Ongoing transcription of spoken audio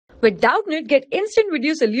With Doubtnut, get instant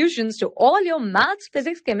video solutions to all your maths,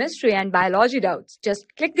 physics, chemistry, and biology doubts. Just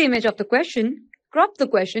click the image of the question, crop the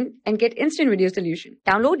question, and get instant video solution.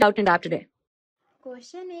 Download Doubtnut app today.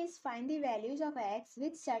 Question is, find the values of x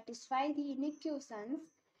which satisfy the inequations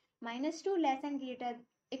 -2 less than greater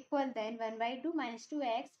equal than 1 by 2 minus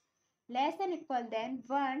 2x less than equal than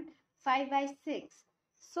 1 5 by 6.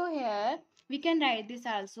 So here we can write this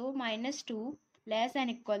also, -2 less than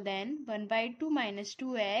equal than 1 by 2 minus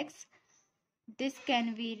 2x. This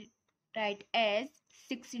can be write as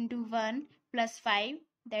 6 into 1 plus 5,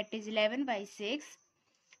 that is 11 by 6.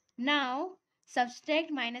 Now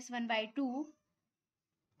subtract -1 by 2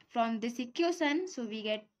 from this equation, so we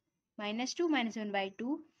get -2 minus 1 by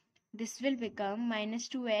 2. This will become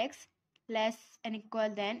 -2x less and equal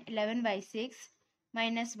than 11 by 6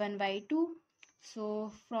 minus 1 by 2. So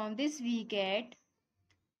from this we get,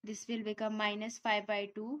 this will become -5 by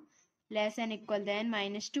 2 less and equal than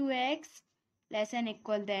 -2x less and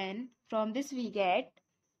equal than, from this we get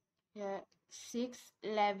 6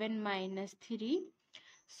 11 minus 3.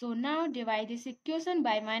 So now divide this equation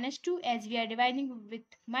by -2, as we are dividing with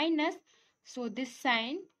minus, so this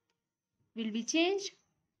sign will be changed.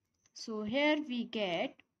 So here we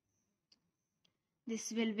get,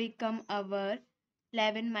 this will become our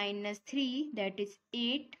 11 minus 3, that is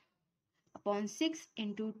 8 upon 6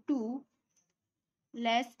 into 2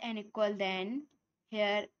 less and equal than,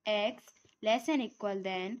 here x less and equal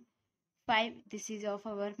than 5, this is of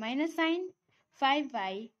our minus sign, 5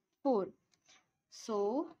 by 4.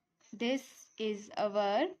 So this is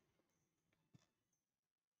our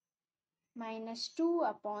 -2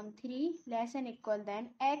 upon 3 less than equal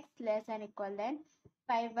than x less than equal than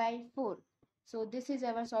 5 by 4. So this is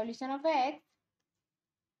our solution of x.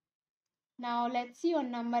 Now let's see on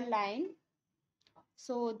number line.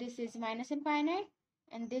 So this is minus infinite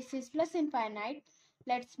and this is plus infinite.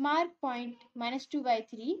 Let's mark point -2 by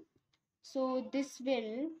 3. So this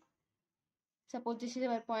will, suppose this is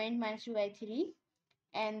our point -2 by 3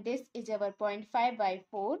 and this is our point 5 by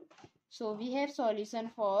 4. So we have solution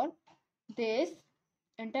for this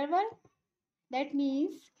interval. That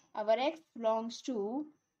means our x belongs to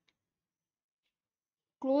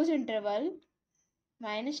closed interval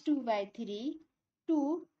 -2 by 3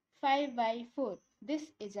 to 5 by 4. This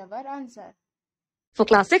is our answer. For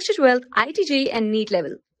class 6 to 12, IIT JEE and NEET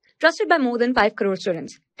level. Trusted by more than 5 crore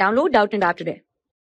students. Download Doubtnut app today.